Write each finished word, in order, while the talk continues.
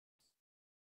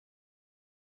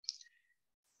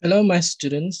Hello, my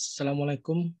students.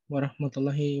 Assalamualaikum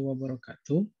warahmatullahi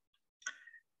wabarakatuh.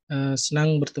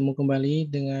 Senang bertemu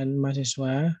kembali dengan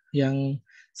mahasiswa yang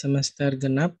semester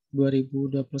genap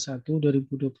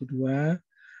 2021-2022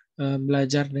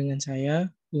 belajar dengan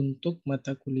saya untuk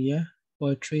mata kuliah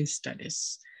Poetry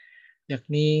Studies,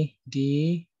 yakni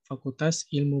di Fakultas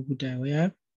Ilmu Budaya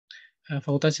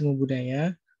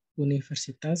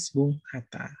Universitas Bung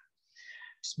Hatta.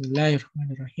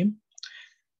 Bismillahirrahmanirrahim.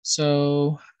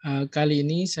 Kali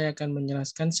ini saya akan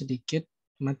menjelaskan sedikit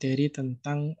materi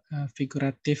tentang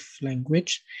figurative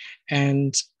language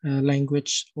and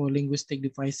language or linguistic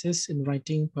devices in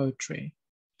writing poetry.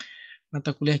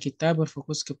 Mata kuliah kita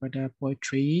berfokus kepada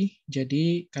poetry,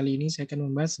 jadi kali ini saya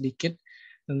akan membahas sedikit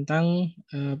tentang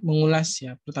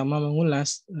pertama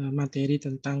mengulas materi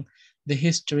tentang the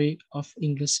history of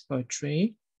English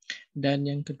poetry, dan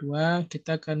yang kedua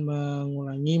kita akan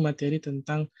mengulangi materi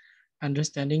tentang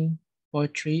understanding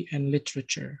poetry and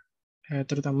literature,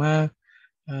 terutama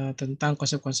tentang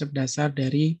konsep-konsep dasar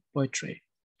dari poetry.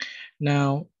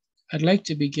 Now, I'd like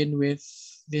to begin with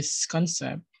this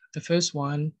concept. The first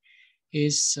one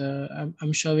is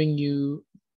I'm showing you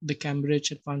the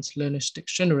Cambridge Advanced Learners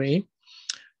Dictionary.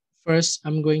 First,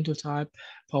 I'm going to type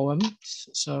poem.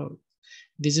 So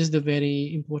this is the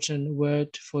very important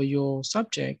word for your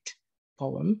subject,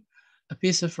 poem. A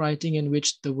piece of writing in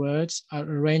which the words are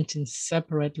arranged in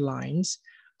separate lines,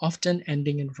 often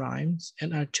ending in rhymes,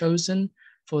 and are chosen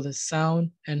for the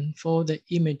sound and for the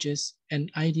images and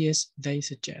ideas they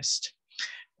suggest.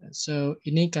 So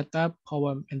ini kata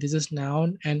poem, and this is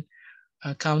noun and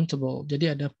countable.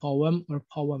 Jadi ada poem or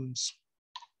poems.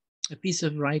 A piece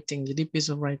of writing. Jadi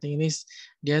piece of writing ini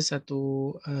dia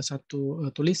satu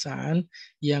tulisan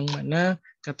yang mana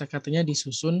kata-katanya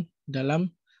disusun dalam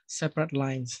separate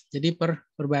lines. Jadi per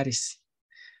baris.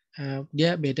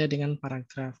 Dia beda dengan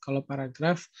paragraf. Kalau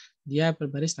paragraf dia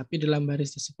berbaris tapi dalam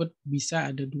baris tersebut bisa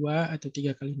ada 2 atau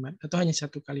 3 kalimat atau hanya 1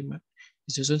 kalimat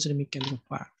disusun sedemikian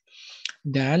rupa.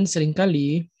 Dan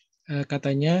seringkali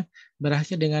katanya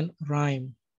berakhir dengan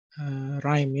rhyme.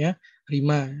 Rhyme ya,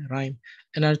 rhyme,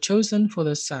 and are chosen for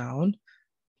the sound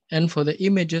and for the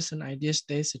images and ideas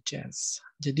they suggest.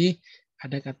 Jadi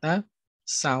ada kata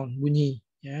sound, bunyi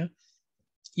ya.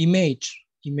 Image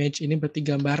ini berarti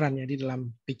gambaran ya di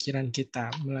dalam pikiran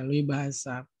kita melalui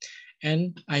bahasa,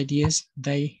 and ideas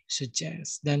they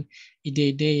suggest, dan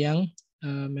ide-ide yang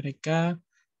mereka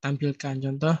tampilkan.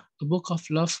 Contoh, a book of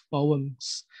love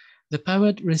poems. The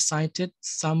poet recited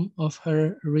some of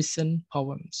her recent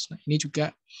poems. Nah, ini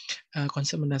juga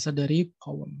konsep mendasar dari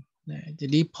poem. Nah,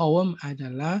 jadi poem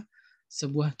adalah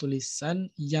sebuah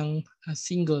tulisan yang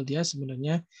single dia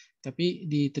sebenarnya, tapi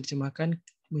diterjemahkan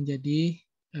menjadi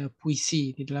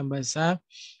puisi di dalam bahasa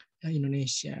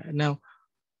Indonesia. Now,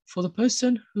 for the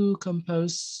person who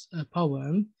composed a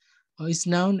poem is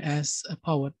known as a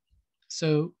poet.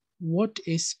 So, what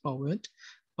is poet?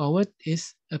 Poet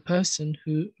is a person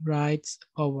who writes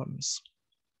poems.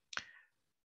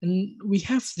 And we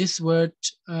have this word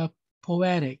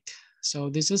poetic.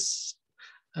 So this is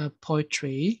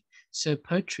poetry. So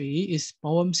poetry is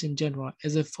poems in general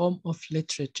as a form of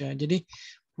literature. Jadi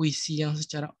puisi yang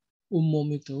secara umum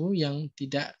itu yang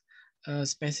tidak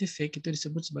spesifik itu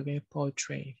disebut sebagai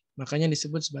poetry. Makanya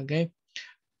disebut sebagai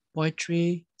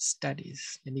poetry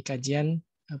studies. Jadi kajian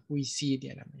puisi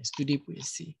dia namanya, studi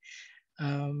puisi.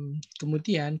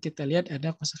 Kemudian kita lihat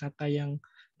ada kosakata yang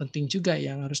penting juga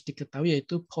yang harus diketahui,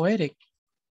 yaitu poetic.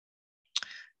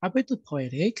 Apa itu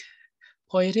poetic?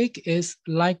 Poetic is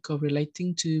like or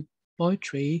relating to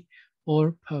poetry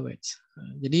or poets.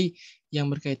 Jadi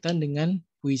yang berkaitan dengan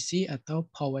puisi atau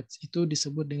poets itu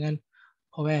disebut dengan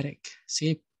poetic.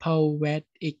 See,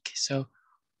 poetic. So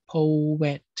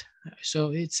poet.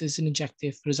 So it's an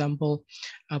adjective. For example,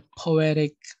 a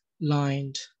poetic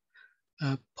line,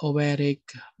 a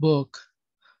poetic book,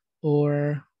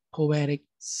 or poetic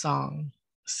song.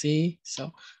 See, so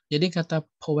jadi kata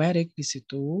poetic di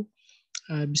situ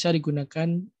bisa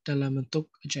digunakan dalam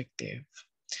bentuk adjective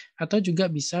atau juga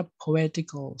bisa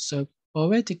poetical. So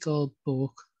poetical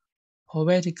book,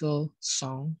 poetical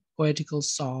song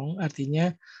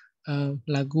artinya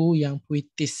lagu yang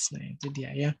puitis. Nah, itu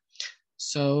dia ya.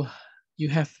 So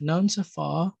you have known so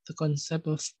far the concept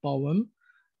of poem,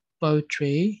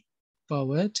 poetry,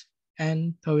 poet,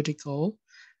 and poetical,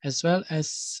 as well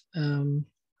as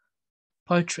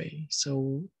poetry.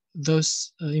 So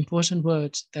those important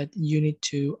words that you need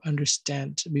to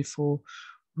understand before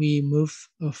we move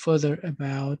further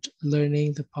about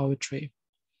learning the poetry.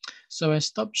 So I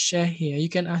stop share here. You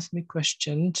can ask me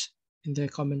questions in the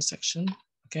comment section.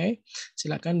 Okay,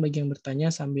 silakan bagi yang bertanya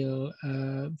sambil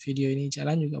video ini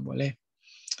jalan juga boleh.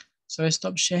 So I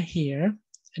stop share here.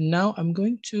 And now I'm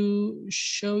going to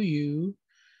show you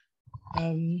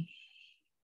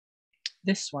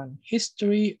this one,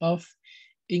 History of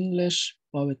English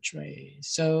Poetry.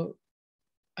 So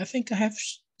I think I have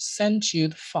sent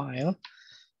you the file.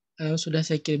 Sudah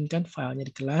saya kirimkan filenya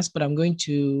di kelas, but I'm going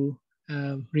to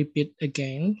repeat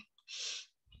again.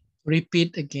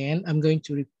 I'm going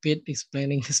to repeat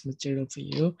explaining this material for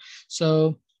you.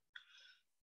 So,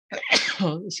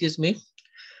 excuse me.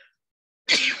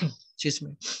 Excuse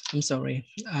me. I'm sorry.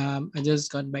 I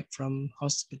just got back from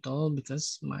hospital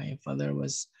because my father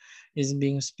is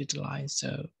being hospitalized.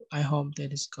 So I hope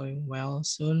that is going well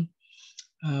soon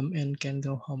and can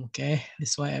go home. Okay,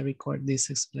 that's why I record this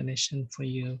explanation for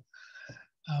you.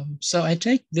 So I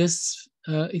take this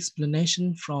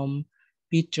explanation from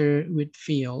Peter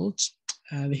Whitfield,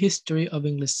 The History of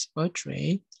English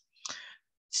Poetry.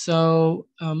 So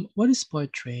what is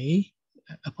poetry?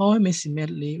 A poem is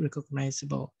immediately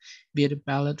recognizable, be it a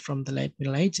ballad from the late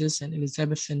Middle Ages, an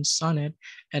Elizabethan sonnet,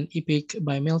 an epic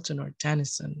by Milton or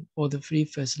Tennyson, or the free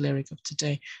verse lyric of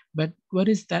today. But what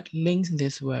is that links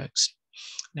these works?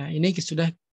 Nah, ini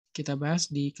sudah kita bahas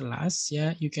di kelas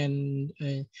ya. You can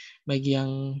bagi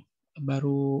yang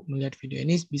baru melihat video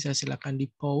ini bisa silakan di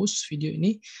pause video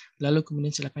ini, lalu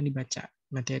kemudian silakan dibaca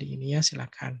materi ini ya,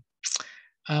 silakan.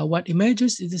 What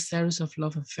emerges is the series of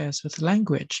love affairs with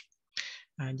language.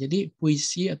 Nah, jadi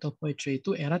puisi atau poetry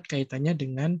itu erat kaitannya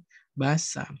dengan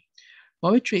bahasa.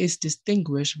 Poetry is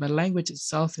distinguished by language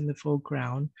itself in the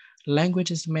foreground. Language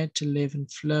is made to live and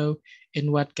flow in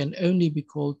what can only be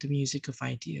called the music of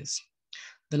ideas.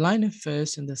 The line of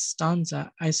verse and the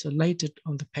stanza isolated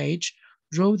on the page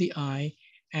draw the eye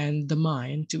and the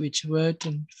mind to each word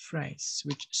and phrase,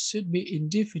 which should be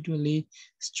individually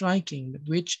striking, but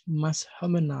which must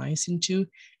harmonize into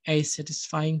a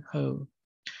satisfying whole.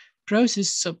 Prose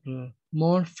is subtle,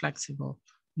 more flexible,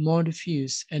 more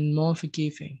diffuse, and more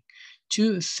forgiving.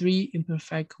 2 or 3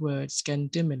 imperfect words can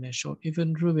diminish or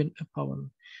even ruin a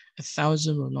poem.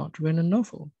 1,000 will not ruin a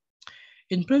novel.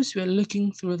 In prose, we are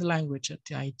looking through the language at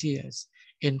the ideas.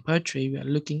 In poetry, we are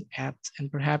looking at and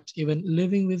perhaps even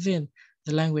living within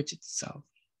the language itself.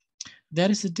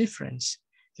 There is a difference.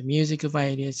 The music of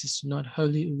ideas is not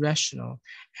wholly irrational,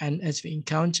 and as we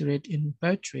encounter it in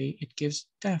poetry, it gives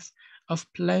depth of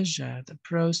pleasure that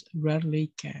prose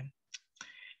rarely can.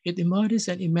 It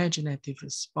embodies an imaginative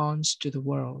response to the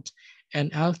world, an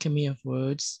alchemy of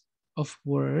words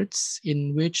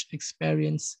in which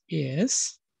experience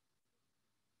is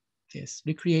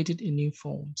recreated in new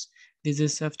forms. This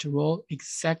is, after all,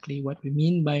 exactly what we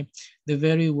mean by the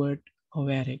very word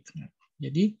poetic.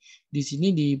 Jadi di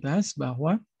sini dibahas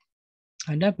bahwa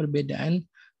ada perbedaan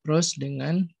prose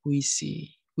dengan puisi.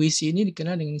 Puisi ini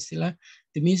dikenal dengan istilah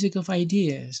the music of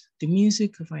ideas. The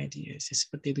music of ideas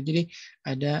seperti itu. Jadi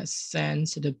ada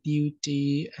sense, ada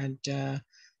beauty, ada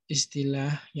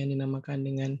istilah yang dinamakan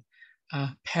dengan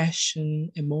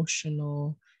passion,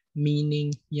 emotional,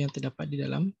 meaning yang terdapat di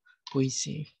dalam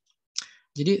puisi.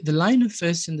 Jadi the line of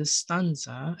verse in the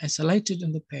stanza isolated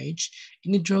on the page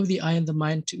ini draw the eye and the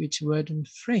mind to each word and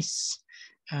phrase.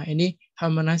 Ini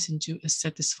harmonize into a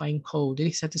satisfying whole.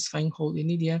 Jadi satisfying whole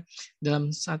ini dia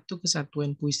dalam satu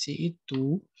kesatuan puisi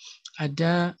itu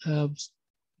ada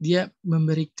dia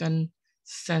memberikan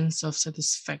sense of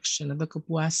satisfaction atau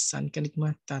kepuasan,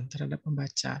 kenikmatan terhadap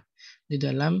pembaca di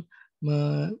dalam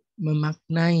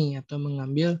memaknai atau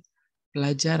mengambil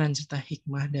pelajaran serta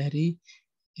hikmah dari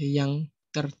yang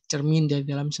tercermin dari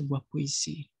dalam sebuah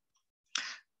puisi.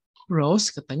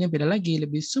 Prose katanya beda lagi,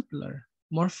 lebih subtler,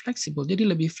 more flexible, jadi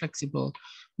lebih fleksibel,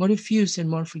 more diffuse and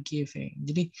more forgiving.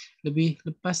 Jadi lebih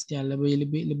lepas dia,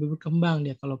 lebih berkembang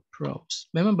dia kalau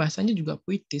prose. Memang bahasanya juga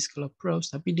puitis kalau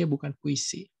prose, tapi dia bukan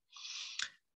puisi.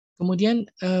 Kemudian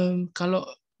kalau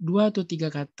 2 atau 3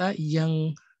 kata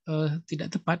yang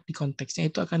tidak tepat di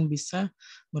konteksnya itu akan bisa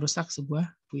merusak sebuah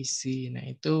puisi. Nah,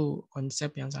 itu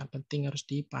konsep yang sangat penting harus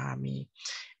dipahami.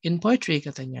 In poetry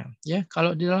katanya, ya,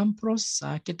 kalau di dalam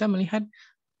prosa kita melihat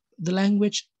the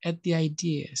language at the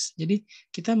ideas. Jadi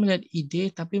kita melihat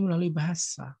ide tapi melalui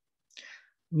bahasa.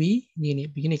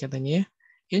 Begini katanya ya.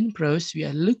 In prose we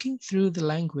are looking through the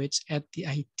language at the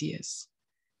ideas.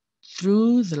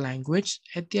 Through the language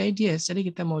at the ideas. Jadi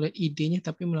kita mau lihat idenya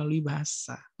tapi melalui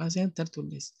bahasa. Bahasa yang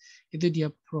tertulis. Itu dia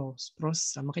prose,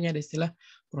 prosa. Makanya ada istilah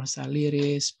prosa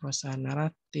liris, prosa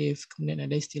naratif, kemudian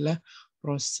ada istilah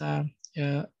prosa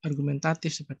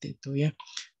argumentatif seperti itu ya.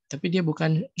 Tapi dia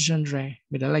bukan genre,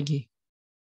 beda lagi.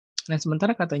 Nah,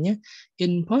 sementara katanya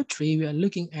in poetry we are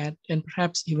looking at and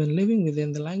perhaps even living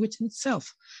within the language itself.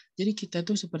 Jadi kita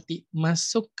tuh seperti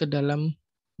masuk ke dalam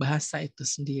bahasa itu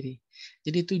sendiri.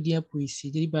 Jadi itu dia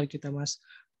puisi. Jadi baru kita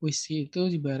puisi itu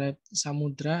ibarat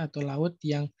samudra atau laut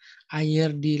yang air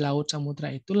di laut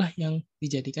samudra itulah yang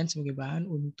dijadikan sebagai bahan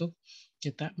untuk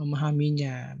kita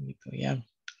memahaminya gitu ya.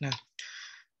 Nah,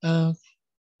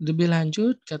 lebih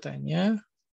lanjut katanya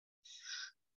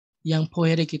yang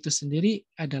poetic itu sendiri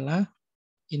adalah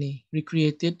ini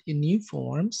recreated in new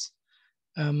forms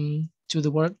to the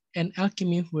world and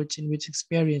alchemy of words in which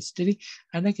experience. Jadi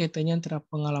ada kaitannya antara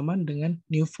pengalaman dengan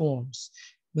new forms,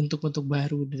 bentuk-bentuk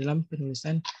baru dalam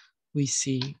penulisan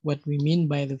puisi. What we mean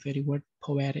by the very word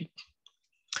poetic.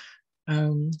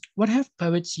 What have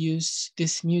poets used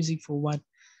this music for? What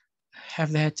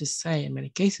have they had to say? In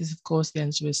many cases, of course, the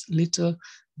answer is little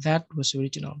that was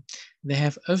original. They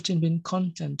have often been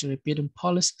content to repeat and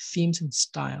polish themes and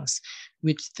styles,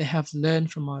 which they have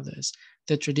learned from others.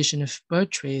 The tradition of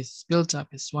poetry is built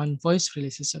up as one voice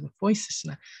releases other voices.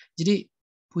 Nah, jadi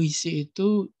puisi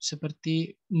itu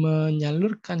seperti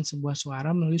menyalurkan sebuah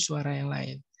suara melalui suara yang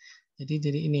lain. Jadi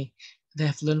ini, they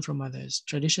have learned from others.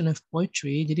 Tradition of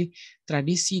poetry, jadi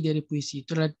tradisi dari puisi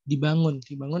itu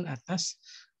dibangun atas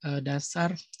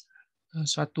dasar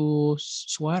suatu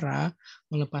suara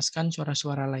melepaskan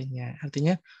suara-suara lainnya.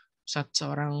 Artinya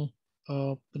seorang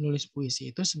penulis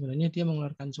puisi itu sebenarnya dia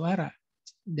mengeluarkan suara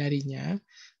darinya,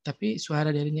 tapi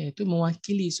suara darinya itu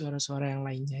mewakili suara-suara yang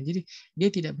lainnya. Jadi dia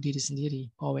tidak berdiri sendiri.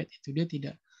 Poet itu dia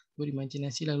tidak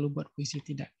berimajinasi lalu buat puisi,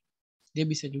 tidak. Dia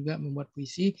bisa juga membuat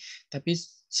puisi, tapi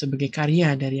sebagai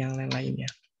karya dari yang lain-lainnya.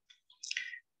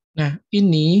 Nah,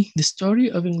 ini, the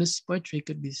story of English poetry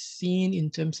could be seen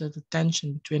in terms of the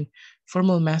tension between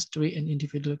formal mastery and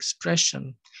individual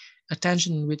expression, a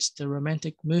tension in which the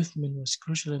Romantic movement was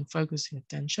crucial in focusing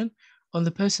attention on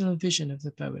the personal vision of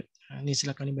the poet. Nah, ini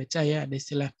silakan dibaca ya, ada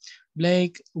istilah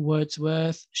Blake,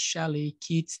 Wordsworth, Shelley,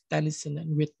 Keats, Tennyson,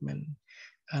 dan Whitman.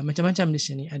 Macam-macam di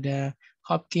sini, ada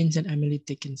Hopkins and Emily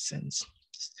Dickinson.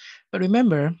 But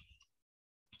remember,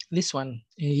 this one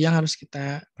yang harus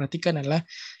kita perhatikan adalah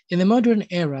in the modern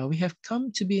era we have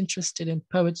come to be interested in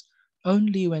poets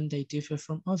only when they differ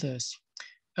from others,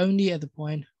 only at the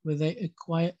point where they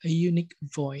acquire a unique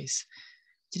voice.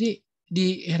 Jadi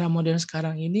di era modern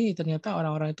sekarang ini ternyata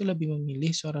orang-orang itu lebih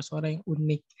memilih suara-suara yang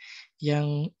unik, yang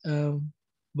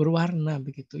berwarna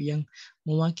begitu, yang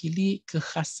mewakili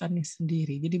kekhasannya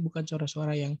sendiri. Jadi bukan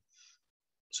suara-suara yang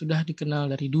sudah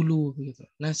dikenal dari dulu begitu.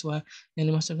 Nah,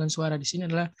 yang dimaksudkan suara di sini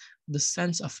adalah the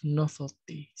sense of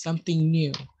novelty, something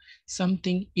new,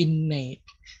 something innate,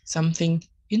 something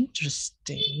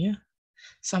interesting, ya,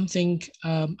 something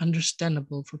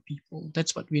understandable for people.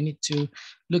 That's what we need to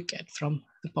look at from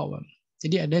the poem.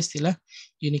 Jadi ada istilah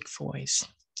unique voice.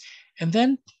 And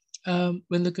then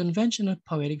when the conventional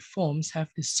poetic forms have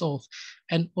dissolved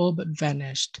and all but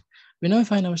vanished, we now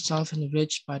find ourselves in a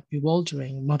rich but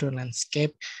bewildering modern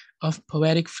landscape of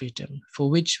poetic freedom, for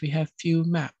which we have few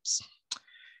maps.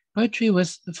 Poetry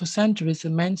was for centuries a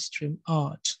mainstream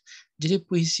art. Jadi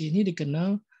puisi ini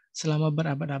dikenal selama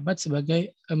berabad-abad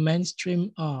sebagai a mainstream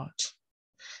art.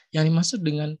 Yang dimaksud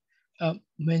dengan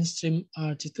mainstream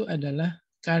art itu adalah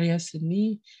karya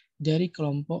seni dari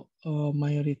kelompok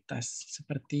mayoritas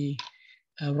seperti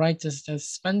writers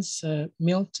as Spencer,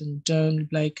 Milton, Donne,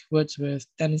 Blake, Wordsworth,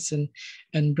 Tennyson,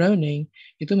 and Browning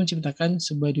itu menciptakan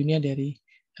sebuah dunia dari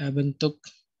bentuk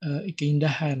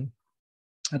keindahan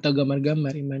atau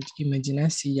gambar-gambar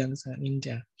imajinasi yang sangat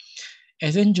indah.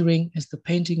 As enduring as the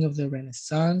painting of the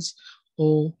Renaissance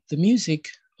or the music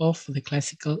of the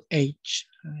classical age.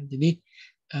 Jadi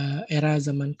era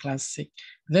zaman klasik.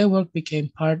 Their work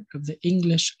became part of the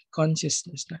English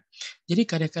consciousness. Nah, jadi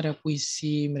karya-karya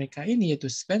puisi mereka ini yaitu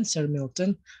Spencer,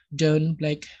 Milton, Donne,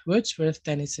 Blake, Wordsworth,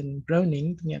 Tennyson,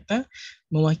 Browning ternyata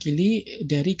mewakili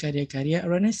dari karya-karya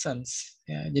Renaissance.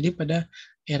 Ya, jadi pada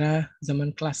era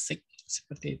zaman klasik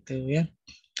seperti itu ya.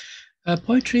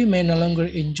 Poetry may no longer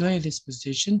enjoy this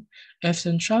position of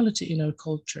centrality in our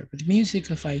culture, but the music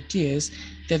of ideas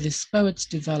that these poets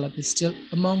develop is still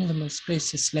among the most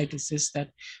precious legacies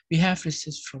that we have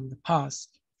received from the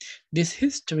past. This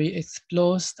history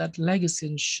explores that legacy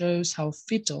and shows how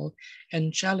vital and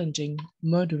challenging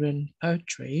modern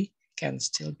poetry can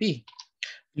still be.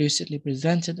 Lucidly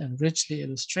presented and richly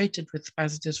illustrated with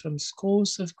passages from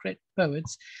scores of great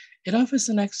poets, it offers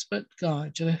an expert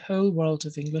guide to the whole world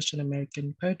of English and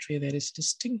American poetry that is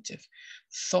distinctive,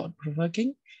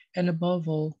 thought-provoking, and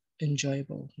above all,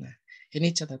 enjoyable. Nah,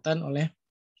 ini catatan oleh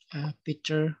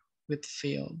Peter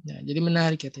Whitfield. Nah, jadi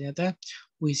menarik ya, ternyata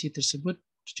puisi tersebut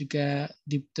juga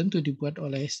tentu dibuat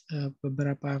oleh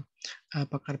beberapa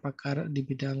pakar-pakar di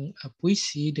bidang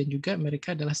puisi dan juga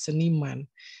mereka adalah seniman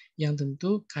yang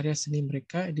tentu karya seni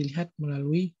mereka dilihat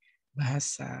melalui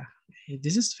bahasa.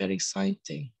 This is very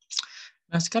exciting.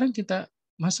 Nah, sekarang kita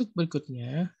masuk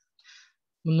berikutnya.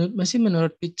 Masih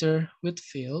menurut Peter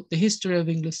Whitfield, The History of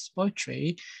English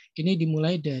Poetry ini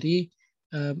dimulai dari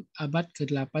abad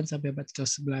ke-8 sampai abad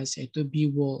ke-11, yaitu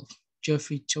Beowulf,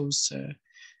 Geoffrey Chaucer.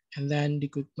 And then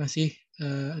masih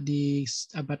di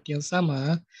abad yang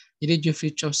sama, jadi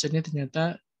Geoffrey Chaucer ini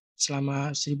ternyata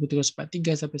selama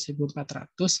 1343 sampai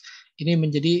 1400 ini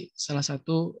menjadi salah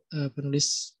satu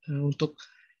penulis untuk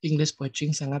English poetry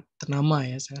yang sangat ternama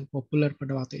ya, sangat populer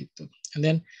pada waktu itu. And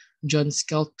then John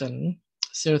Skelton,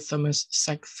 Sir Thomas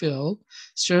Sackville,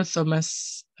 Sir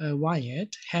Thomas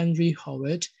Wyatt, Henry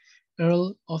Howard,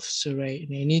 Earl of Surrey.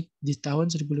 Nah, ini di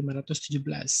tahun 1517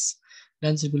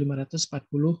 dan 1547.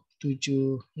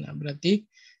 Nah, berarti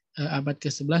abad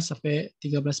ke-11 sampai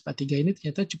 1343 ini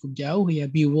ternyata cukup jauh ya.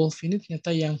 Beowulf ini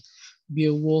ternyata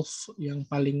Beowulf yang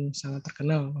paling sangat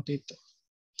terkenal waktu itu.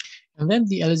 And then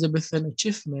the Elizabethan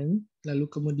achievement, lalu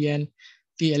kemudian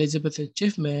the Elizabethan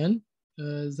achievement,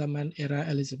 zaman era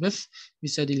Elizabeth,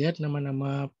 bisa dilihat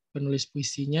nama-nama penulis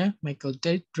puisinya, Michael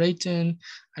Drayton,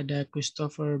 ada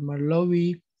Christopher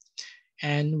Marlowe,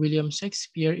 and William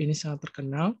Shakespeare, ini sangat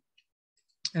terkenal.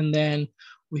 And then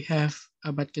we have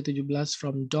abad ke-17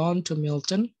 from Donne to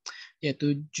Milton,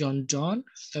 yaitu John Donne,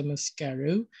 Thomas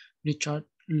Carew, Richard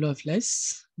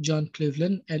Lovelace, John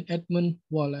Cleveland, and Edmund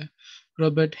Waller,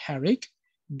 Robert Herrick,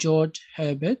 George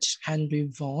Herbert,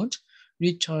 Henry Vaughan,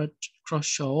 Richard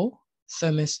Crashaw,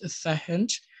 Thomas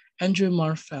Thahet, Andrew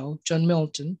Marvell, John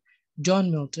Milton,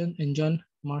 and John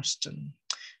Marston.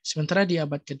 Sementara di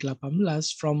abad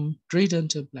ke-18 from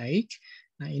Dryden to Blake,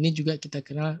 nah ini juga kita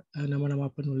kenal nama-nama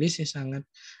penulis yang sangat,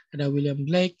 ada William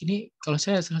Blake. Ini kalau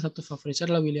saya salah satu favorit saya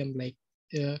adalah William Blake.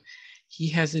 He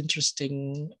has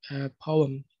interesting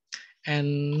poem.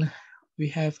 And we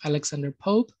have Alexander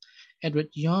Pope, Edward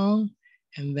Young,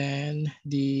 and then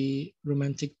the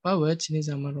Romantic poets, ini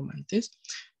zaman romantis.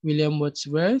 William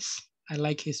Wordsworth, I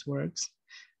like his works.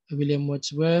 William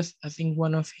Wordsworth, I think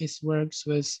one of his works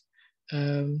was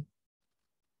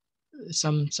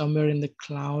somewhere in the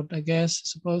cloud, I guess, I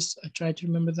suppose. I try to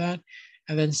remember that.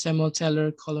 And then Samuel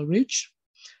Taylor Coleridge,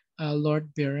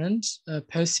 Lord Byron,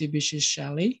 Percy Bysshe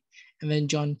Shelley, and then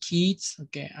John Keats.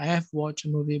 Okay, I have watched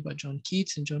a movie about John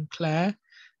Keats and John Clare.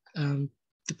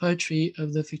 The poetry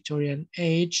of the Victorian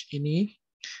age, ini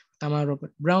pertama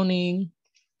Robert Browning,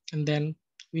 and then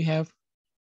we have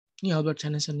Albert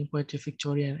Tennyson in poetry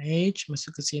Victorian age,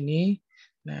 masuk ke sini.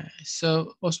 Nah,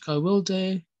 so Oscar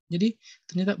Wilde. Jadi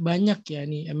ternyata banyak ya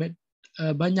nih,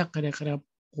 banyak karya-karya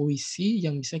puisi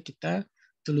yang bisa kita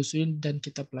telusuri dan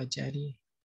kita pelajari.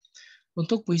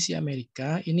 Untuk puisi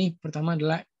Amerika, ini pertama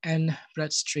adalah Anne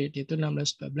Bradstreet, yaitu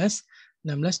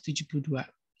 1612-1672.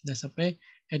 Dan sampai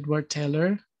Edward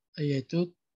Taylor,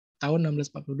 yaitu tahun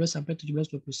 1642 sampai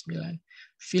 1729.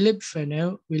 Philip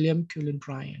Freneau, William Cullen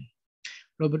Bryant.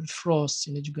 Robert Frost,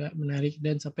 ini juga menarik,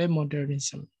 dan sampai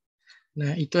modernism.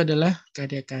 Nah, itu adalah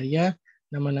karya-karya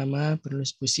nama-nama penulis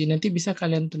puisi. Nanti bisa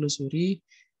kalian telusuri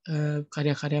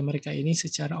karya-karya mereka ini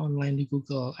secara online di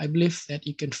Google. I believe that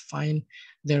you can find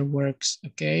their works,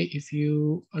 okay, if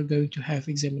you are going to have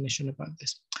examination about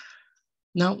this.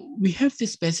 Now, we have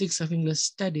this basics of English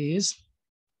studies.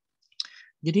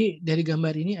 Jadi dari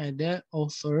gambar ini ada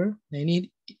author. Nah, ini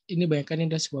bayangkan ini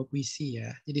adalah sebuah puisi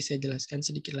ya. Jadi saya jelaskan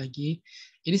sedikit lagi.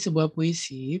 Ini sebuah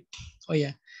puisi. Oh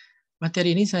ya,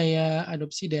 materi ini saya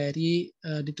adopsi dari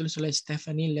ditulis oleh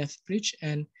Stephanie Lethbridge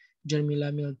and Jarmila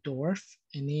Mildorf.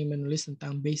 Ini menulis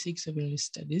tentang basics of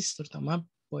English studies, terutama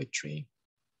poetry.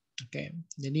 Oke,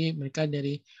 jadi mereka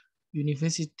dari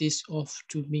Universities of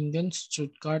Tübingen,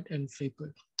 Stuttgart, and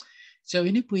Freiburg. So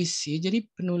ini puisi, jadi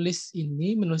penulis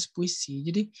puisi.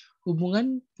 Jadi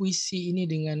hubungan puisi ini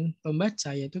dengan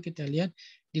pembaca, yaitu kita lihat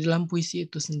di dalam puisi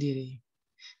itu sendiri.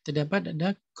 Terdapat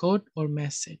ada quote or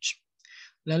message.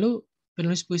 Lalu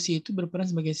penulis puisi itu berperan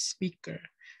sebagai speaker.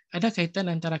 Ada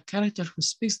kaitan antara character who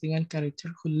speaks dengan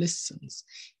character who listens.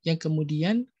 Yang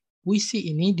kemudian puisi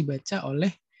ini dibaca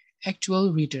oleh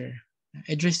actual reader. Nah,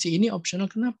 addressee ini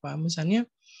optional, kenapa?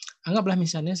 Anggaplah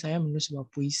misalnya saya menulis sebuah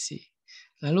puisi.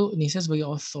 Lalu ini saya sebagai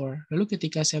author. Lalu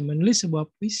ketika saya menulis sebuah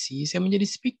puisi, saya menjadi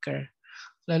speaker.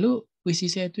 Lalu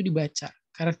puisi saya itu dibaca.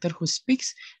 Karakter who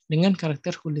speaks dengan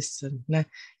karakter who listen. Nah,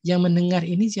 yang mendengar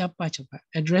ini siapa coba?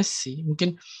 Addressee.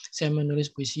 Mungkin saya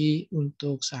menulis puisi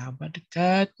untuk sahabat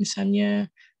dekat misalnya,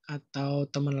 atau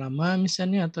teman lama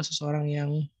misalnya, atau seseorang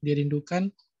yang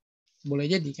dirindukan. Boleh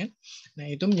jadi kan? Nah,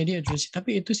 itu menjadi addressee.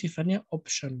 Tapi itu sifatnya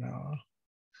optional.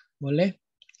 Boleh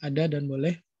ada dan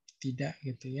boleh tidak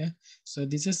gitu ya. So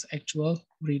this is actual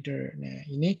reader. Nah,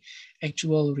 ini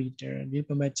actual reader, jadi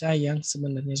pembaca yang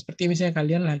sebenarnya seperti misalnya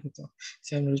kalian lah gitu.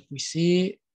 Saya menulis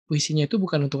puisi, puisinya itu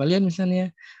bukan untuk kalian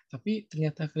misalnya, tapi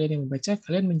ternyata kalian yang membaca,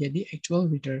 kalian menjadi actual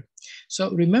reader.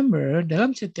 So remember,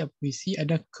 dalam setiap puisi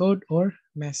ada code or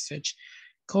message.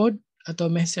 Code atau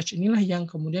message inilah yang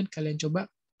kemudian kalian coba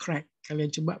crack,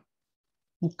 kalian coba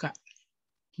buka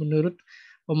menurut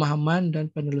pemahaman dan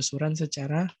penelusuran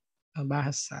secara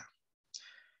bahasa.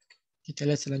 Kita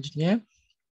lihat selanjutnya.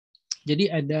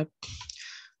 Jadi ada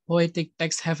poetic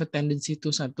text have a tendency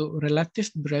to satu relative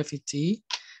brevity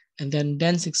and then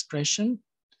dense expression.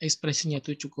 Ekspresinya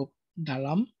itu cukup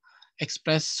dalam.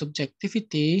 Express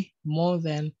subjectivity more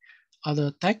than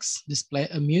other texts, display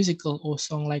a musical or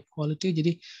song-like quality.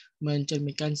 Jadi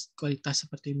mencerminkan kualitas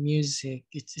seperti music.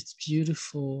 It's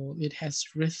beautiful. It has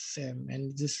rhythm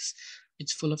and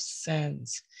it's full of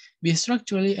sense. Be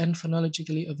structurally and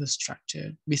phonologically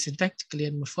overstructured. Be syntactically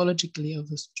and morphologically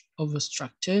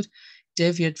overstructured.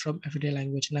 Deviate from everyday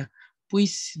language. Nah,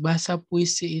 bahasa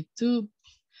puisi itu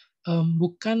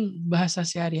bukan bahasa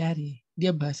sehari-hari, dia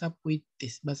bahasa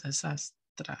puitis, bahasa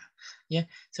sastra, ya.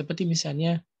 Seperti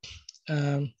misalnya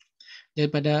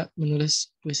daripada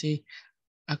menulis puisi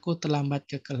aku terlambat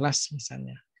ke kelas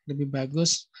misalnya, lebih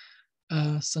bagus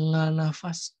sengal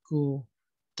nafasku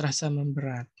terasa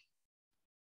memberat,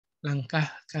 langkah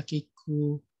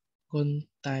kakiku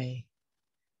gontai,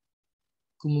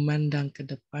 ku memandang ke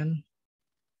depan,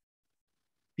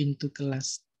 pintu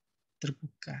kelas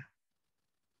terbuka.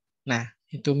 Nah,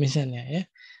 itu misalnya ya.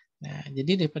 Nah,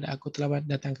 jadi daripada aku terlambat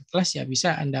datang ke kelas, ya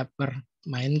bisa Anda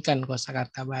permainkan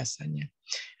kosakata bahasanya.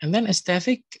 And then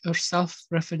aesthetic or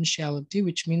self-referentiality,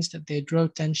 which means that they draw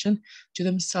attention to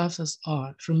themselves as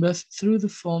art, from both through the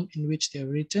form in which they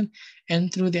are written and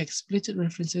through the explicit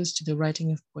references to the writing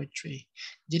of poetry.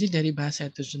 Jadi dari bahasa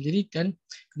itu sendiri dan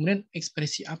kemudian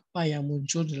ekspresi apa yang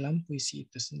muncul dalam puisi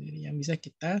itu sendiri yang bisa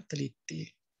kita teliti.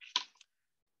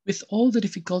 With all the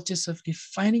difficulties of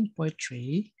defining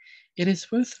poetry, it is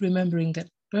worth remembering that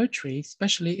poetry,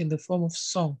 especially in the form of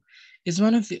song, is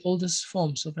one of the oldest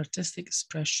forms of artistic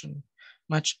expression,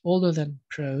 much older than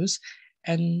prose,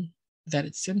 and that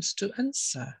it seems to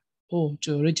answer, or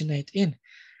to originate in,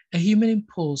 a human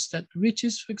impulse that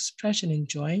reaches for expression in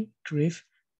joy, grief,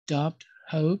 doubt,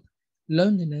 hope,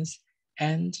 loneliness,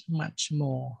 and much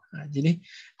more. Nah, jadi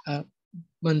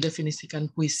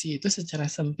mendefinisikan puisi itu secara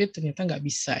sempit ternyata nggak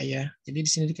bisa ya. Jadi di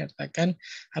sini dikatakan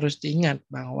harus diingat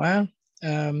bahwa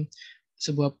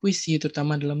sebuah puisi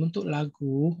terutama dalam bentuk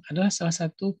lagu adalah salah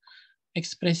satu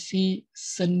ekspresi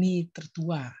seni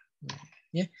tertua,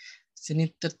 ya, seni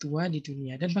tertua di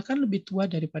dunia dan bahkan lebih tua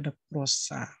daripada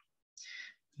prosa.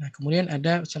 Nah, kemudian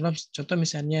ada contoh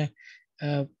misalnya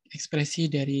ekspresi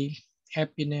dari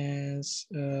happiness,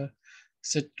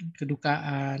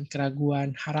 kedukaan,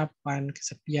 keraguan, harapan,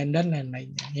 kesepian, dan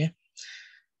lain-lainnya. Ya.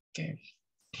 Okay.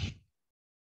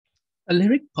 A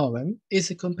lyric poem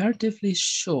is a comparatively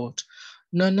short,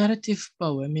 non-narrative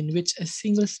poem in which a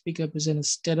single speaker presents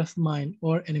a state of mind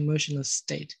or an emotional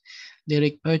state.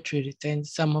 Lyric poetry retains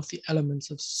some of the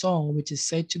elements of song, which is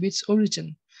said to be its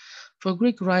origin. For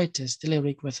Greek writers, the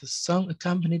lyric was a song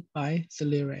accompanied by the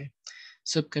lyre.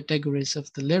 Subcategories of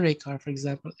the lyric are, for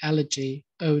example, elegy,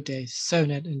 ode,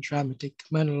 sonnet, and dramatic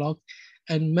monologue,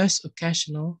 and most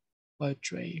occasional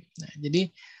poetry. Nah,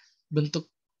 jadi bentuk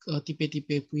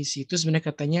tipe-tipe puisi itu sebenarnya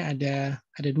katanya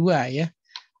ada dua ya,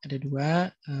 ada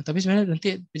dua, tapi sebenarnya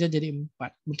nanti bisa jadi 4.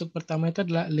 Bentuk pertama itu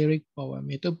adalah lyric poem,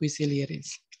 yaitu puisi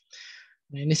liris.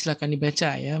 Nah, ini silakan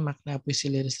dibaca ya makna puisi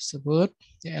liris tersebut.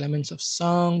 The elements of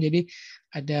song, jadi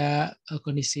ada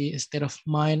kondisi state of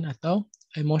mind atau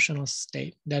emotional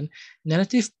state dan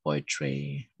narrative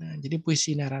poetry. Nah, jadi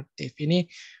puisi naratif ini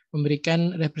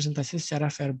memberikan representasi secara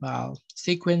verbal,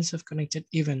 sequence of connected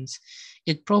events.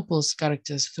 It propels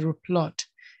characters through plot.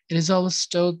 It is always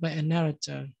told by a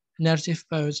narrator. Narrative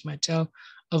poems might tell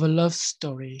of a love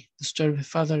story, the story of a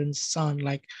father and son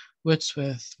like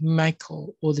Wordsworth,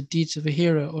 Michael, or the deeds of a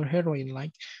hero or heroine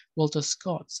like Walter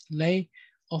Scott's Lay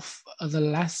of the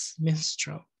Last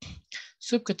Minstrel.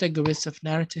 Subcategories of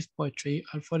narrative poetry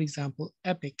are, for example,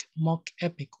 epic, mock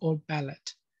epic, or ballad.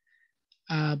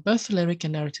 Both lyric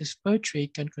and narrative poetry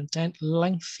can contain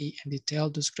lengthy and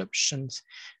detailed descriptions,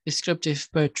 descriptive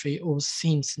poetry, or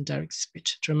scenes in direct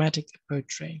speech, dramatic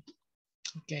poetry.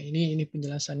 Oke, ini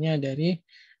penjelasannya dari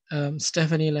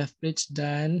Stephanie Lethbridge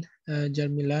dan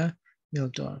Jarmila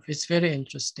Mildorf. It's very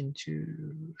interesting to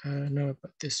know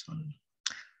about this one.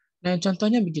 Nah,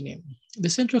 contohnya begini.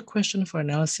 The central question for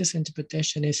analysis and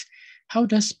interpretation is, how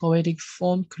does poetic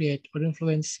form create or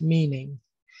influence meaning?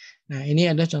 Nah,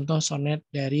 ini adalah contoh sonet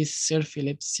dari Sir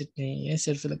Philip Sidney. Ya,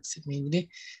 Sir Philip Sidney. Jadi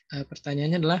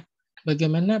pertanyaannya adalah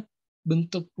bagaimana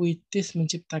bentuk puitis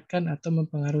menciptakan atau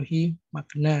mempengaruhi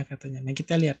makna katanya. Nah,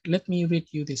 kita lihat. Let me read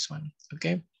you this one.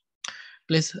 Okay,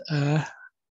 please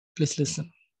listen.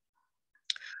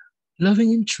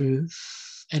 Loving in truth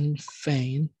and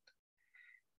vain,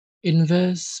 in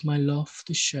verse my love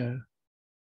to show,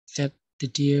 that the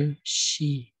dear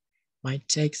she might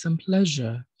take some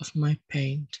pleasure of my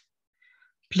pain.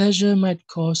 Pleasure might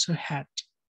cause her head,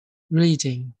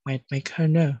 reading might make her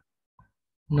know,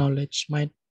 knowledge might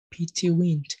pity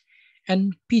win,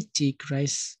 and pity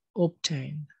grace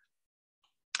obtain.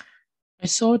 I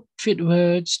sought fit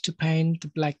words to paint the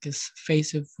blackest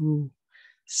face of woe,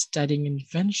 studying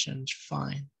inventions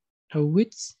fine, her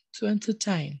wits to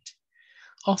entertain,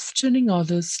 of turning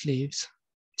others' sleeves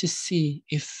to see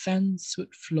if thence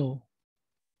would flow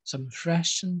some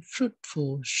fresh and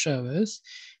fruitful showers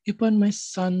upon my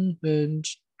sunburned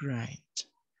brain.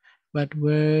 But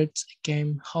words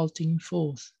came halting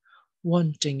forth,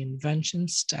 wanting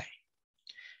invention's stay.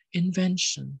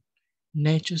 Invention,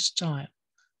 nature's style,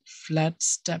 flat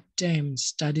step dame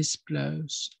studies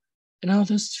blows, and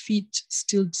others' feet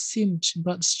still seemed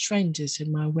but strangers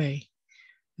in my way.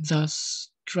 Thus,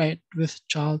 great with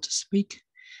child to speak,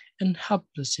 and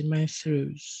helpless in my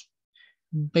throes,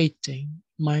 baiting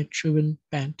my truant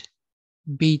bent,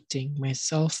 beating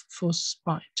myself for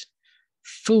spite.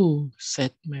 Fool,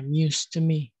 said my muse to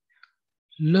me,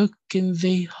 look in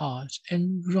thy heart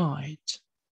and write.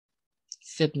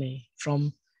 Sydney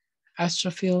from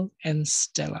Astrophil and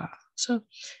Stella. So,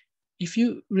 if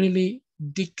you really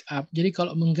dig up, jadi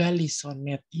kalau menggali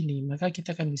sonet ini, maka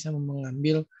kita akan bisa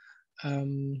mengambil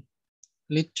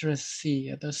literacy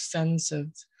atau sense of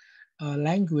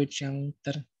language yang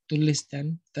tertulis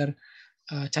dan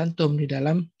tercantum di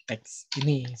dalam teks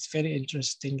ini. It's very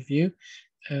interesting if you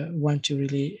want to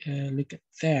really look at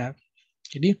that.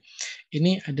 Jadi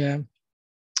ini ada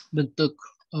bentuk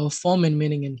form and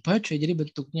meaning in poetry. Jadi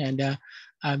bentuknya ada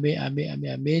A, B, A, B, A, B,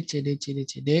 A, B, C, D, C, D,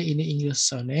 C, D. Ini English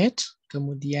sonnet.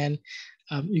 Kemudian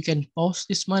you can pause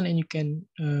this one and you can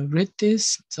read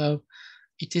this. So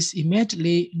it is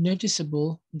immediately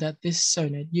noticeable that this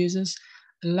sonnet uses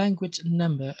a language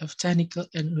number of technical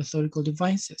and rhetorical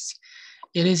devices.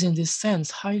 It is in this sense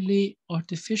highly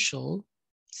artificial.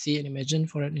 See and imagine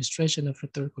for an illustration of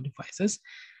rhetorical devices.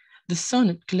 The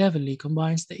sonnet cleverly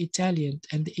combines the Italian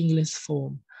and the English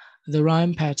form. The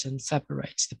rhyme pattern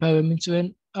separates the poem into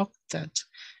an octet,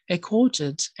 a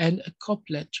quartet, and a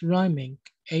couplet rhyming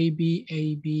A, B,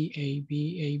 A, B, A, B,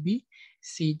 A, B,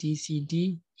 C, D, C,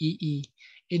 D, E, E,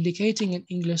 indicating an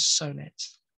English sonnet.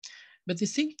 But the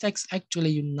syntax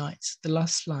actually unites the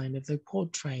last line of the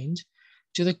quatrain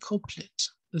to the couplet,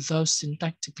 thus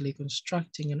syntactically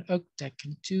constructing an octet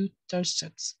and two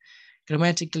tercets.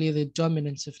 Grammatically, the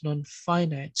dominance of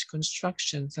non-finite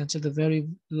constructions until the very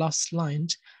last line,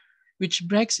 which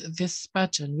breaks this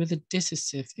pattern with a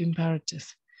decisive imperative,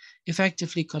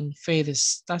 effectively convey the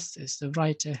stasis the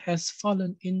writer has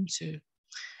fallen into.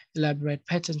 Elaborate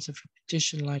patterns of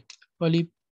repetition like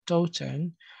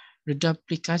polyptoton,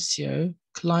 reduplicatio,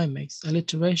 climax,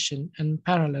 alliteration, and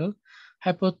parallel,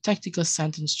 hypotactical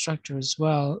sentence structure, as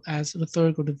well as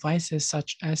rhetorical devices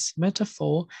such as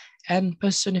metaphor and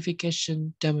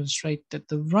personification, demonstrate that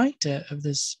the writer of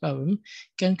this poem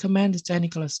can command the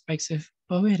technical aspects of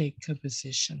poetic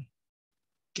composition.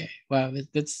 Okay, wow,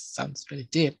 that sounds really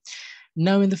deep.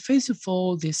 Now, in the face of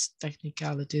all these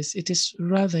technicalities, it is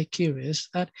rather curious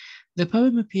that the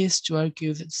poem appears to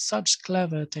argue that such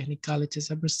clever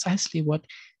technicalities are precisely what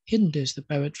hinders the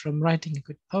poet from writing a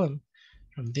good poem.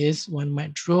 From this, one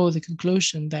might draw the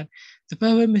conclusion that the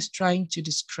poem is trying to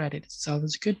discredit itself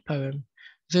as a good poem,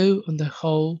 though on the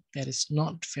whole, that is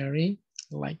not very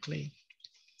likely.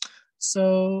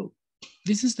 So,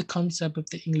 this is the concept of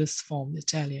the English form,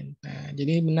 Italian. Nah,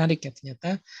 jadi menarik ya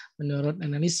ternyata menurut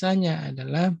analisanya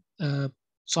adalah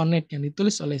sonet yang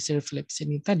ditulis oleh Sir Philip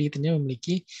Sidney tadi ternyata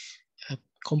memiliki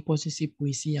komposisi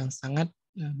puisi yang sangat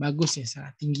bagus ya,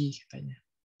 sangat tinggi katanya.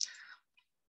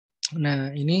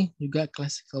 Nah, ini juga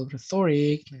classical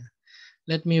rhetoric. Nah,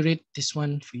 let me read this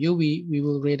one for you. We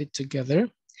will read it together.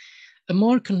 A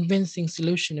more convincing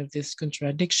solution of this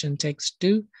contradiction takes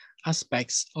two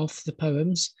aspects of the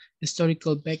poem's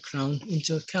historical background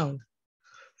into account.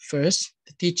 First,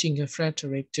 the teaching of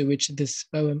rhetoric to which this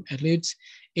poem alludes,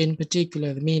 in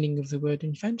particular the meaning of the word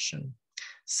invention.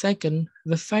 Second,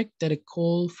 the fact that a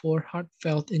call for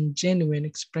heartfelt and genuine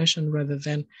expression rather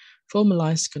than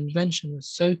formalized convention was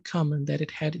so common that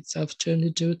it had itself turned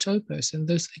into a topos and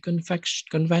thus a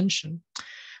convention.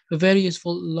 A very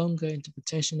useful longer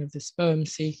interpretation of this poem,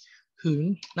 see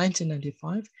Hoon,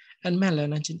 1995, and Mellor,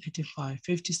 1985,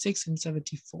 56 and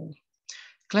 74.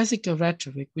 Classical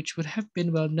rhetoric, which would have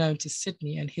been well known to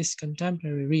Sidney and his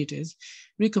contemporary readers,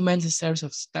 recommends a series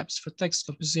of steps for text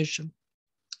composition.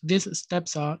 These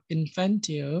steps are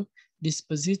inventio,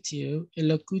 dispositio,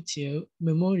 elocutio,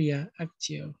 memoria,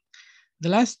 actio. The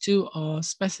last two are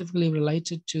specifically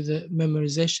related to the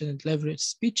memorization and delivery of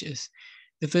speeches.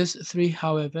 The first three,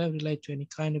 however, relate to any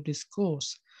kind of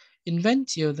discourse.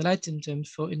 Inventio, the Latin term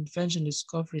for invention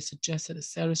discovery, suggested a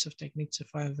series of techniques to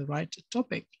find the right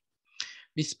topic.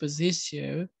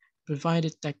 Dispositio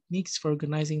provided techniques for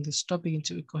organizing this topic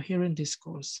into a coherent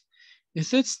discourse. The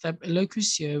third step,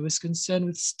 elocutio, was concerned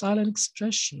with style and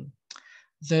expression.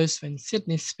 Thus, when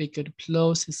Sidney Speaker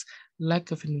deplores his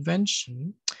lack of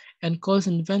invention and calls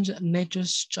invention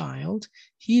nature's child,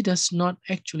 he does not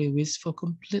actually wish for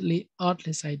completely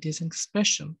artless ideas and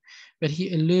expression, but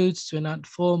he alludes to an art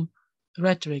form.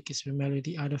 Rhetoric is primarily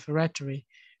the art of oratory,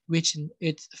 which in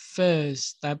its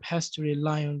first step has to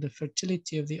rely on the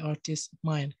fertility of the artist's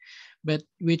mind, but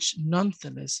which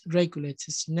nonetheless regulates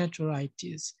his natural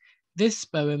ideas. This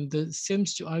poem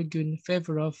seems to argue in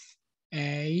favor of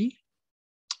a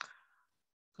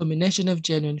combination of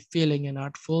genuine feeling and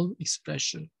artful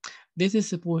expression. This is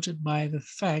supported by the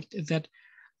fact that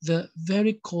the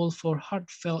very call for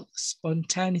heartfelt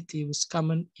spontaneity was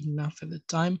common enough at the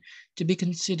time to be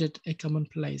considered a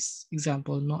commonplace.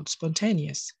 Example, not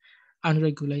spontaneous.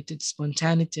 Unregulated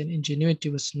spontaneity and ingenuity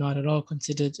was not at all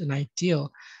considered an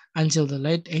ideal until the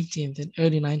late 18th and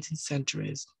early 19th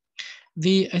centuries.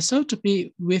 The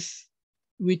isotopy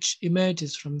which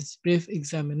emerges from this brief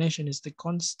examination is the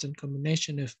constant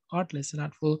combination of artless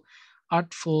and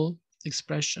artful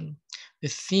expression. The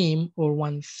theme, or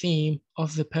one theme,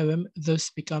 of the poem thus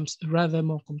becomes rather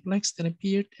more complex than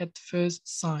appeared at first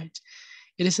sight.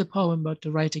 It is a poem about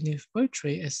the writing of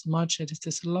poetry as much as it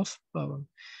is a love poem.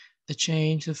 The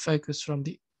change of focus from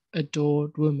the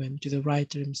adored woman to the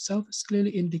writer himself is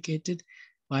clearly indicated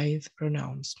by the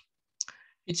pronouns.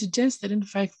 It suggests that in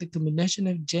fact the combination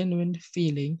of genuine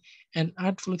feeling and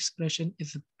artful expression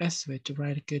is the best way to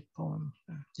write a good poem.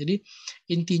 Nah, jadi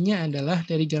intinya adalah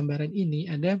dari gambaran ini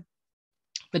ada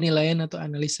penilaian atau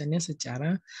analisanya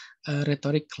secara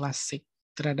retorik klasik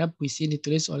terhadap puisi yang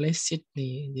ditulis oleh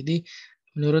Sidney. Jadi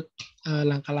menurut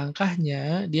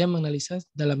langkah-langkahnya dia menganalisa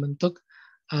dalam bentuk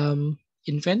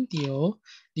inventio,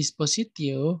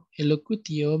 dispositio,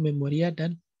 elocutio, memoria,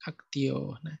 dan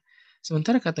actio. Nah,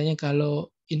 sementara katanya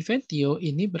kalau inventio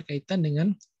ini berkaitan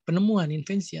dengan penemuan,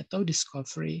 invensi atau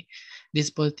discovery.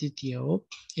 Dispositio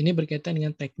ini berkaitan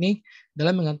dengan teknik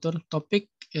dalam mengatur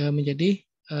topik menjadi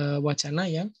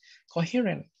wacana yang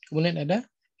koheren. Kemudian ada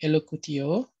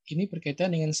elocutio, ini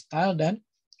berkaitan dengan style dan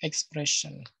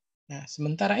expression. Nah,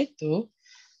 sementara itu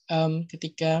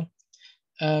ketika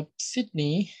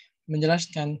Sidney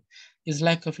menjelaskan his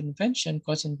lack of invention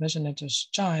cause invention as a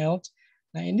child.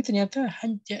 Nah, ini ternyata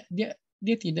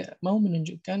dia tidak mau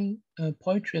menunjukkan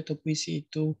poetry atau puisi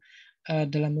itu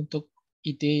dalam bentuk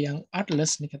ide yang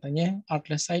artless, nih katanya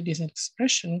artless ideas and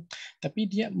expression, tapi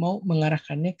dia mau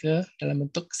mengarahkannya ke dalam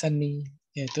bentuk seni,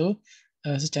 yaitu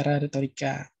secara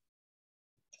retorika.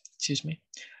 Excuse me.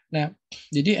 Nah,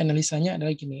 jadi analisanya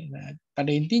adalah gini. Nah, pada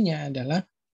intinya adalah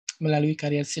melalui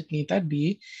karya Sidney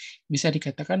tadi bisa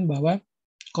dikatakan bahwa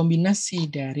kombinasi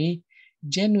dari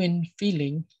genuine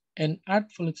feeling and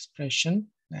artful expression.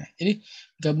 Nah, jadi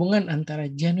gabungan antara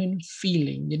genuine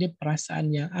feeling, jadi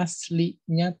perasaan yang asli,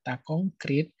 nyata,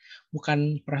 konkret,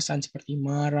 bukan perasaan seperti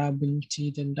marah,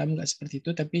 benci, dendam, nggak seperti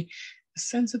itu, tapi a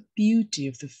sense of beauty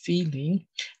of the feeling,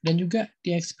 dan juga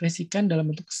diekspresikan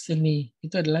dalam bentuk seni.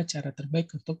 Itu adalah cara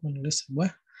terbaik untuk menulis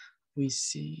sebuah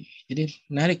puisi. Jadi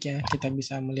menarik ya, kita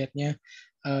bisa melihatnya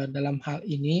dalam hal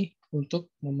ini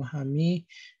untuk memahami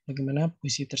bagaimana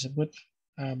puisi tersebut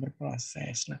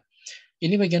berproses. Nah,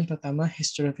 ini bagian pertama,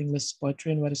 History of English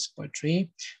Poetry and What is Poetry.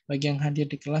 Bagi yang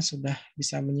hadir di kelas sudah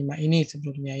bisa menyimak ini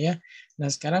sebelumnya ya. Nah,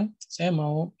 sekarang saya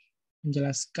mau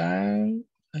menjelaskan,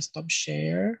 stop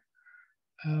share.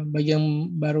 Bagi yang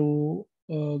baru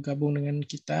gabung dengan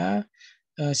kita,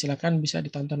 silakan bisa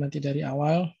ditonton nanti dari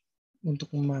awal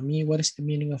untuk memahami what is the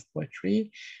meaning of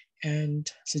poetry and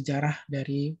sejarah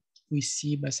dari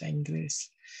puisi bahasa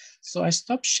Inggris. So I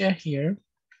stop share here.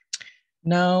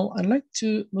 Now I'd like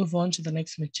to move on to the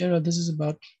next material. This is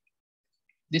about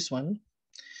this one.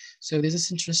 So this is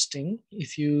interesting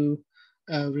if you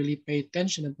really pay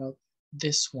attention about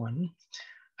this one.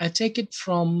 I take it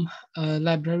from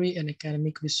Library and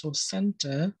Academic Resource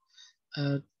Center,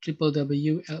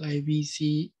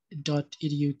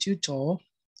 www.livc.edu tutor.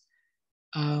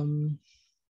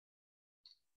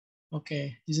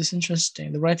 Okay, this is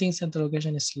interesting. The writing center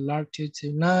location is LARC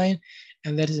 229,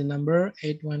 and that is the number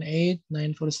 818,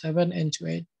 947, and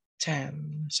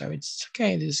 2810. So it's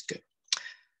okay, this is good.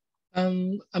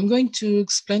 I'm going to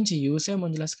explain to you, saya mau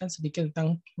menjelaskan sedikit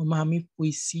tentang memahami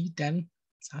puisi dan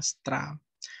sastra.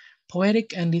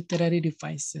 Poetic and literary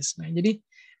devices. Nah, jadi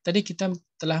tadi kita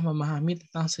telah memahami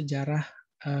tentang sejarah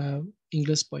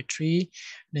English poetry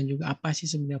dan juga apa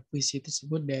sih sebenarnya puisi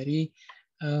tersebut dari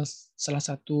salah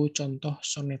satu contoh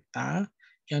soneta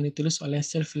yang ditulis oleh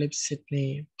Sir Philip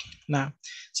Sidney. Nah,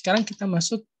 sekarang kita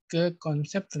masuk ke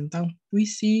konsep tentang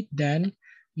puisi dan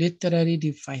literary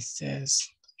devices.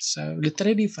 So,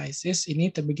 literary devices ini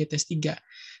terbagi atas 3,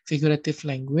 figurative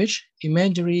language,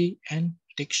 imagery, and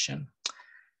diction.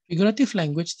 Figurative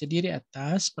language terdiri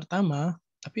atas, pertama,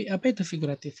 tapi apa itu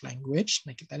figurative language?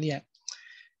 Nah, kita lihat.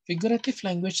 Figurative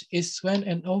language is when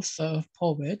an author or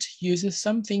poet uses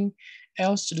something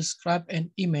else to describe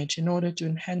an image in order to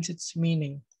enhance its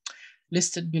meaning.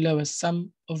 Listed below are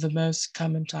some of the most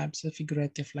common types of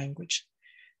figurative language.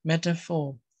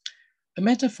 Metaphor. A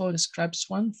metaphor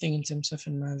describes one thing in terms of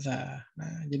another.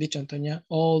 Nah, jadi contohnya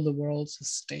all the world's a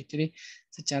stage. Jadi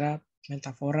secara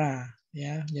metafora,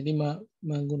 ya. Jadi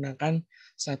menggunakan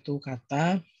satu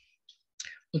kata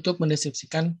untuk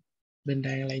mendeskripsikan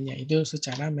benda yang lainnya. Itu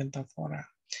secara metafora.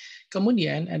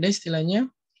 Kemudian ada istilahnya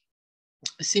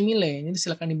simile. Ini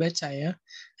silakan dibaca ya.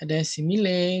 Ada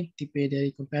simile, tipe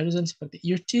dari comparison seperti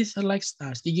your teeth are like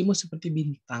stars. Gigimu seperti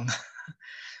bintang.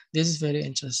 This is very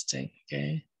interesting.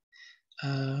 Okay.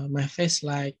 My face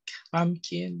like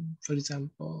pumpkin, for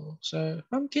example. So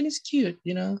pumpkin is cute,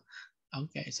 you know.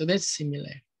 Okay, so that's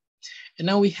similar. And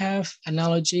now we have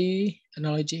analogy.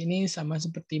 Analogy ini sama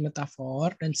seperti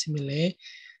metafor dan simile,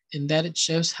 in that it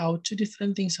shows how two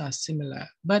different things are similar,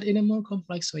 but in a more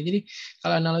complex way. Jadi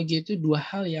kalau analogi itu dua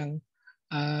hal yang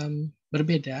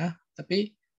berbeda,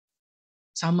 tapi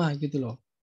sama gitu loh.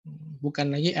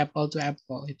 Bukan lagi apple to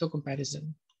apple, itu comparison.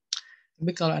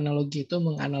 Tapi kalau analogi itu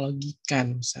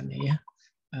menganalogikan misalnya ya.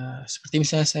 Seperti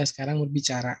misalnya saya sekarang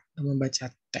berbicara, membaca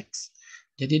teks.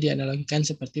 Jadi dianalogikan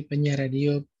seperti penyiar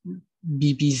radio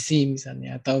BBC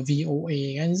misalnya atau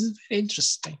VOA kan. This is very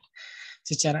interesting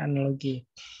secara analogi.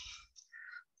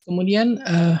 Kemudian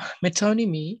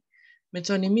metonymy.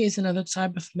 Metonymy is another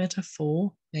type of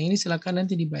metaphor. Yang ini silakan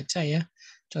nanti dibaca ya.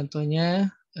 Contohnya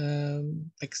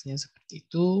teksnya seperti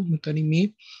itu.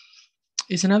 Metonymy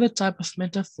is another type of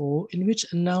metaphor in which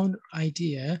a noun or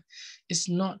idea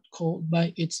is not called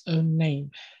by its own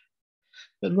name,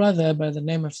 but rather by the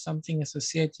name of something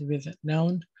associated with that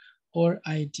noun or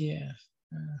idea.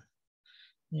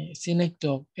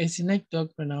 Synecdoche. A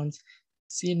synecdoche, pronounced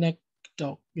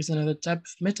synecdoche, is another type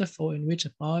of metaphor in which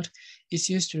a part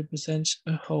is used to represent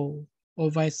a whole,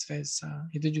 or vice versa.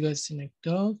 Itu juga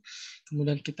synecdoche.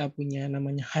 Kemudian kita punya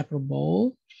namanya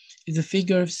hyperbole. Is a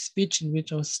figure of speech in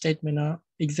which our statements are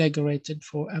exaggerated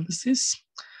for emphasis.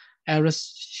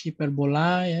 Aorist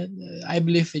hyperbola. I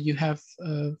believe that you have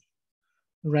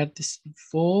read this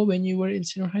before when you were in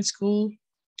senior high school.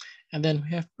 And then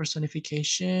we have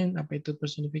personification. Apa itu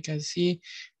personifikasi?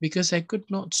 Because I could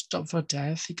not stop for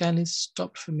death, he kindly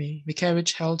stopped for me. The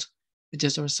carriage held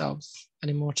just ourselves and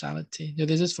immortality. So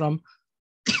this is from,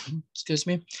 excuse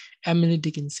me, Emily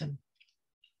Dickinson.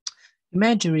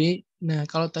 Imagery. Nah,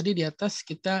 kalau tadi di atas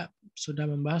kita sudah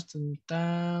membahas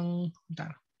tentang,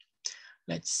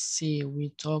 let's see,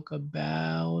 we talk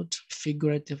about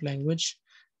figurative language.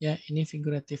 Ya, ini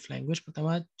figurative language.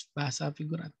 Pertama, bahasa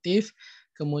figuratif.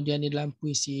 Kemudian di dalam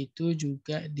puisi itu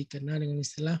juga dikenal dengan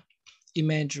istilah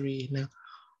imagery. Nah,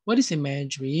 what is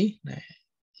imagery? Nah,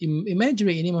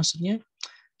 imagery ini maksudnya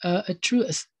a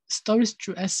story's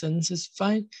true essence is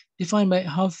defined by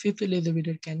how vividly the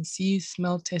reader can see,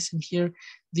 smell, taste, and hear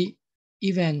the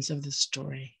events of the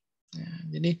story. Nah,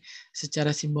 jadi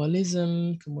secara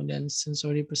symbolism, kemudian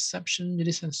sensory perception, jadi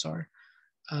sensor.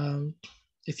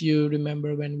 If you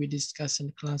remember when we discussed in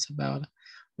class about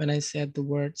when I said the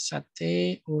word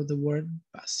sate or the word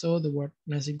bakso, the word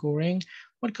nasi goreng,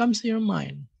 what comes to your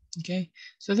mind? Okay,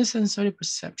 so the sensory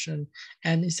perception,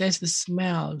 and it says the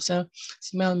smell. So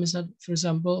smell, misalnya, for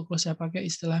example, kalau saya pakai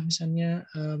istilah misalnya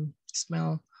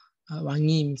smell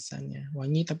wangi misalnya,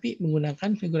 wangi, tapi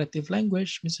menggunakan figurative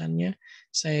language. Misalnya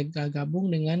saya gabung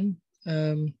dengan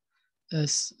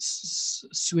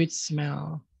sweet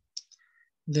smell.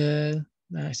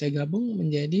 Nah, saya gabung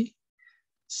menjadi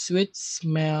sweet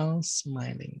smell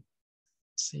smiling.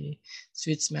 See,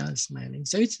 sweet smell and smiling.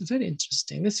 So it's very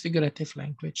interesting. That's figurative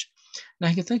language.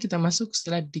 Nah, kita masuk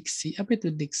setelah diksi. Apa itu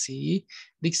diksi?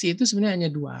 Diksi itu sebenarnya hanya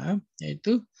dua,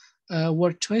 yaitu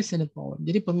word choice in a poem.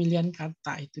 Jadi pemilihan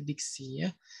kata itu diksi ya.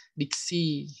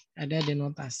 Diksi, ada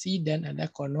denotasi dan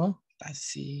ada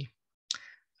konotasi.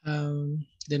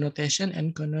 Denotation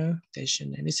and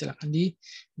connotation. Ini silakan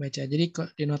dibaca. Jadi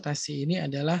denotasi ini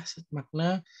adalah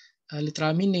makna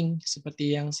literal meaning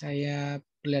seperti yang saya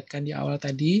perlihatkan di awal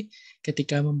tadi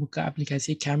ketika membuka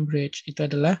aplikasi Cambridge. Itu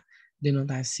adalah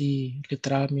denotasi,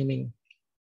 literal meaning.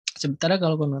 Sementara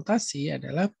kalau konotasi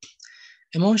adalah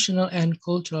emotional and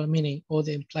cultural meaning or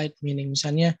the implied meaning.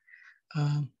 Misalnya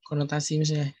konotasi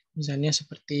misalnya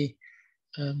seperti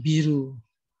biru,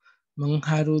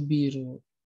 mengharu biru.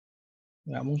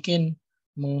 Nggak mungkin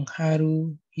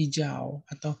mengharu hijau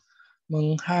atau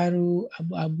mengharu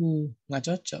abu-abu, nggak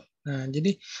cocok. Nah,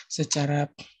 jadi secara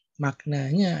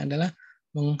maknanya adalah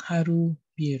mengharu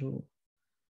biru,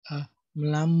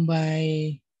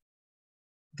 melambai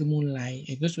gemulai.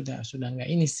 Itu sudah nggak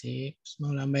ini sih,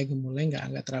 melambai gemulai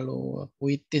nggak terlalu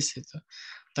puitis itu.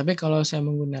 Tapi kalau saya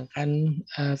menggunakan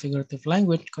figurative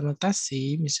language,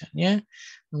 konotasi, misalnya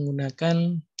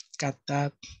menggunakan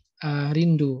kata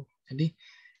rindu. Jadi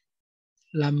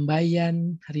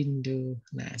lambaian rindu.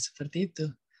 Nah, seperti itu.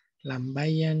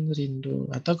 Lambaian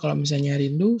rindu. Atau kalau misalnya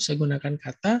rindu, saya gunakan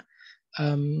kata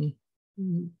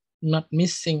not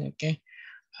missing, oke.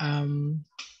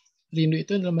 Rindu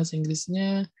itu dalam bahasa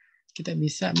Inggrisnya kita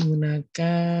bisa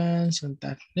menggunakan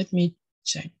sebentar. Let me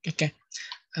check. Okay.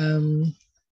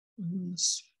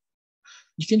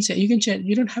 You can say you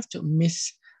don't have to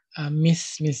missing,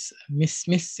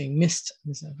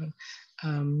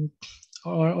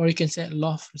 or you can say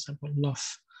love, for example,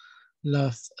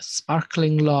 love,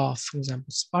 sparkling love, for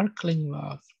example, sparkling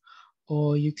love,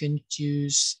 or you can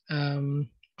choose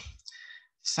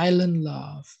silent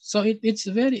love. So it's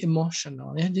very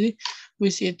emotional ya. Jadi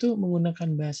puisi itu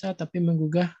menggunakan bahasa tapi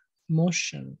menggugah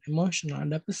emotional,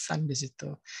 ada pesan di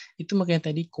situ. Itu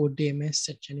makanya tadi kode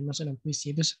message yang dimaksud dalam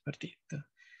puisi itu seperti itu.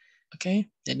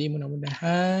 Oke, jadi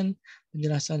mudah-mudahan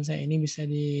penjelasan saya ini bisa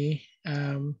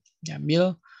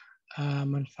diambil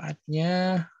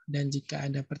manfaatnya, dan jika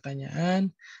ada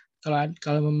pertanyaan,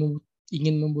 kalau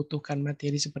ingin membutuhkan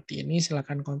materi seperti ini,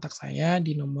 silakan kontak saya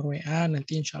di nomor WA,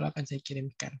 nanti insya Allah akan saya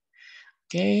kirimkan.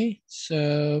 Okay,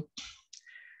 so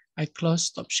I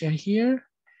stop share here,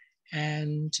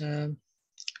 and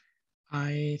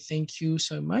I thank you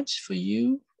so much for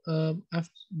you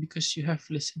because you have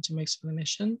listened to my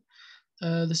explanation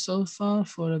so far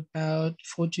for about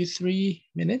 43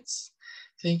 minutes.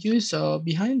 Thank you. So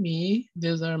behind me,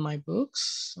 these are my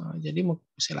books. Jadi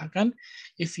silakan,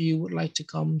 if you would like to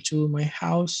come to my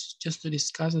house just to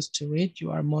discuss, as to read, you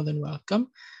are more than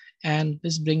welcome. And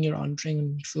please bring your own drink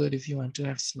and food if you want to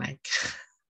have snack.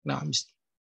 No, I'm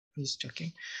just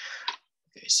joking.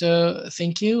 Okay, so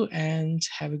thank you and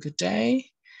have a good day.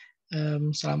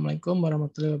 Assalamualaikum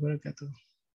warahmatullahi wabarakatuh.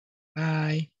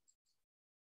 Bye.